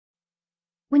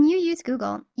When you use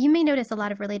Google, you may notice a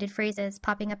lot of related phrases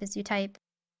popping up as you type.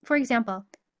 For example,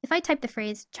 if I type the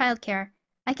phrase childcare,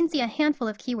 I can see a handful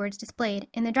of keywords displayed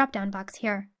in the drop-down box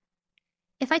here.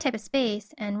 If I type a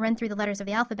space and run through the letters of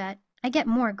the alphabet, I get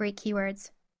more great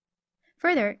keywords.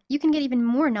 Further, you can get even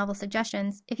more novel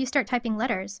suggestions if you start typing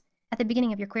letters at the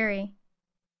beginning of your query.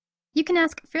 You can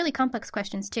ask fairly complex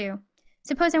questions too.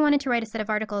 Suppose I wanted to write a set of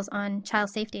articles on child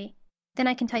safety. Then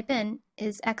I can type in,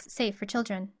 is X safe for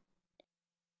children?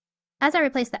 As I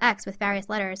replace the X with various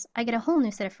letters, I get a whole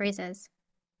new set of phrases.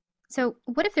 So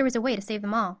what if there was a way to save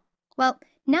them all? Well,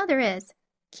 now there is.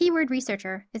 Keyword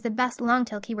Researcher is the best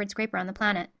long-tail keyword scraper on the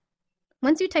planet.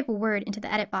 Once you type a word into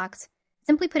the edit box,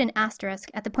 simply put an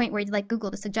asterisk at the point where you'd like Google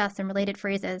to suggest some related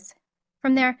phrases.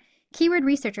 From there, Keyword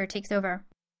Researcher takes over.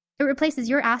 It replaces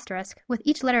your asterisk with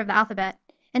each letter of the alphabet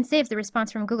and saves the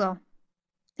response from Google.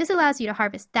 This allows you to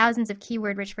harvest thousands of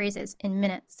keyword-rich phrases in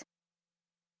minutes.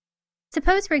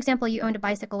 Suppose, for example, you owned a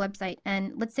bicycle website,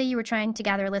 and let's say you were trying to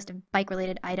gather a list of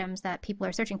bike-related items that people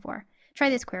are searching for. Try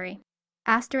this query,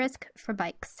 asterisk for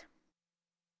bikes.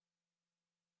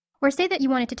 Or say that you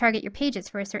wanted to target your pages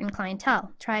for a certain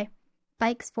clientele. Try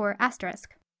bikes for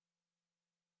asterisk.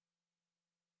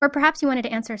 Or perhaps you wanted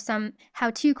to answer some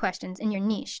how-to questions in your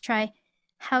niche. Try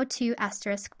how-to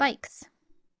asterisk bikes.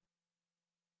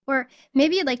 Or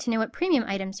maybe you'd like to know what premium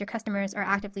items your customers are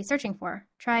actively searching for.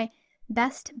 Try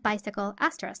best bicycle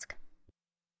asterisk.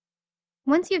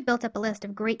 Once you've built up a list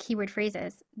of great keyword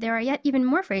phrases, there are yet even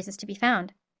more phrases to be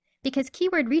found, because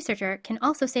Keyword Researcher can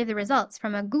also save the results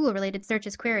from a Google-related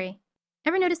searches query.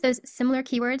 Ever notice those similar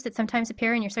keywords that sometimes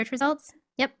appear in your search results?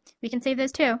 Yep, we can save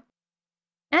those too.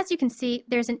 As you can see,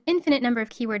 there's an infinite number of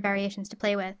keyword variations to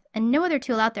play with, and no other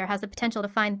tool out there has the potential to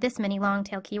find this many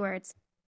long-tail keywords.